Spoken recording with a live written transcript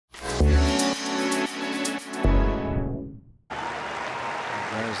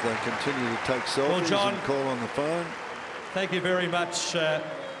as they continue to take selfies John, and call on the phone. Thank you very much.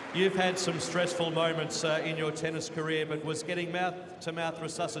 You've had some stressful moments in your tennis career, but was getting mouth-to-mouth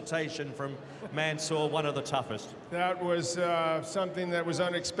resuscitation from Mansour one of the toughest? That was something that was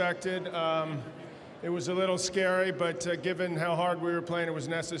unexpected. It was a little scary, but given how hard we were playing, it was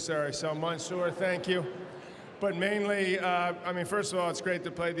necessary. So, Mansour, thank you. But mainly, I mean, first of all, it's great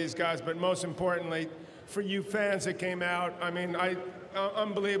to play these guys, but most importantly, for you fans that came out, I mean,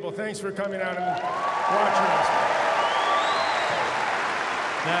 unbelievable. Thanks for coming out and watching us.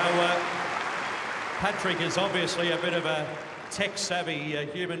 Now, Patrick is obviously a bit of a tech-savvy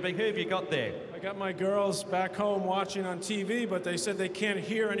human being. Who have you got there? I got my girls back home watching on TV, but they said they can't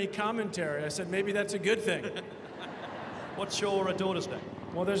hear any commentary. I said, maybe that's a good thing. What's your daughter's name?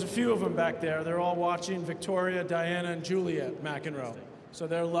 Well, there's a few of them back there. They're all watching Victoria, Diana, and Juliet McEnroe. So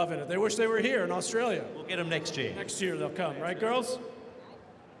they're loving it. They wish they were here in Australia. We'll get them next year. Next year they'll come, right, girls?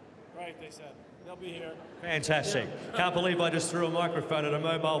 Right, they said. They'll be here. Fantastic. Can't believe I just threw a microphone at a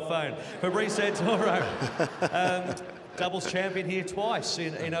mobile phone. Fabrice Santoro, doubles champion here twice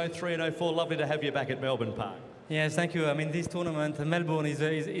in 03 and 04. Lovely to have you back at Melbourne Park. Yes, thank you. I mean, this tournament, Melbourne is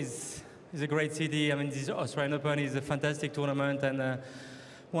a great city. I mean, this Australian Open is a fantastic tournament, and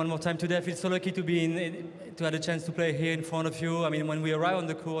one more time today, I feel so lucky to be to have a chance to play here in front of you. I mean, when we arrived on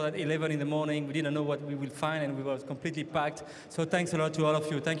the court at 11 in the morning, we didn't know what we would find, and we were completely packed. So thanks a lot to all of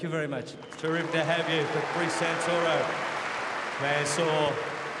you. Thank you very much. Terrific to have you, Fabrice Santoro. Mansour,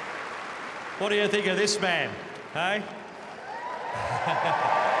 what do you think of this man, hey?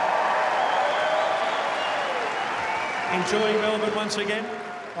 Enjoying Melbourne once again?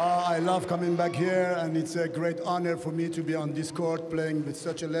 I love coming back here, and it's a great honor for me to be on this court playing with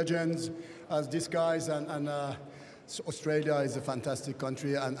such a legends as these guys. And Australia is a fantastic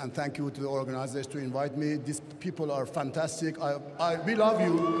country, and thank you to the organizers to invite me. These people are fantastic. We love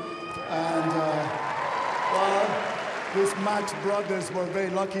you. And well, these Max brothers were very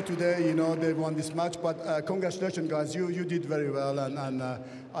lucky today. You know, they won this match. But congratulations, guys. You did very well, and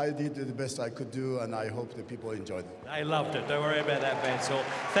I did the best I could do, and I hope the people enjoyed it. They loved it. Don't worry about that, Mansour.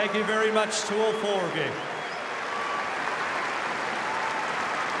 Thank you very much to all four of you.